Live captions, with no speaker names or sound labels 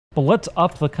But let's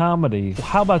up the comedy.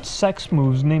 How about sex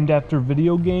moves named after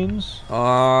video games?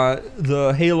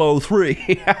 The Halo 3.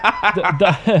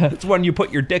 It's when you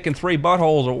put your dick in 3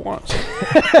 buttholes at once.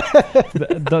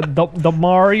 the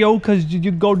Mario, because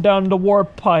you go down the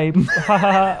warp pipe.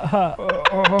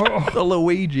 The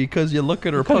Luigi, because you look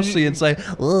at her pussy and say,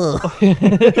 ugh.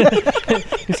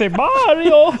 You say,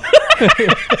 Mario!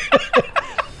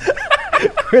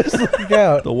 Chris, look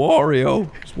out. The Wario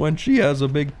is when she has a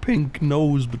big pink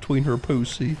nose between her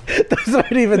pussy. Those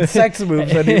aren't even sex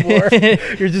moves anymore.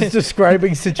 You're just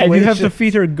describing situations. And you have to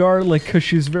feed her garlic because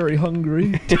she's very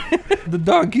hungry. The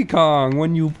Donkey Kong,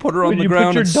 when you put her on the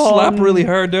ground and slap really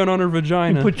hard down on her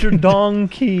vagina. You put your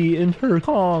donkey in her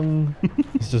Kong.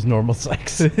 It's just normal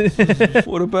sex.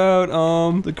 What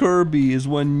about, the Kirby is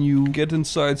when you get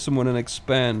inside someone and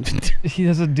expand. He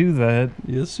doesn't do that.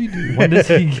 Yes, he do. When does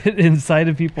he get inside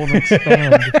of people and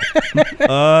expand?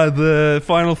 The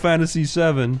Final Fantasy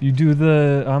VII. You do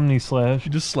the Omni Slash.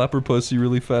 You just slap her pussy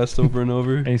really fast over and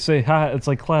over. And you say, ha, it's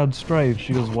like Cloud Strife.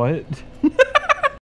 She goes, what?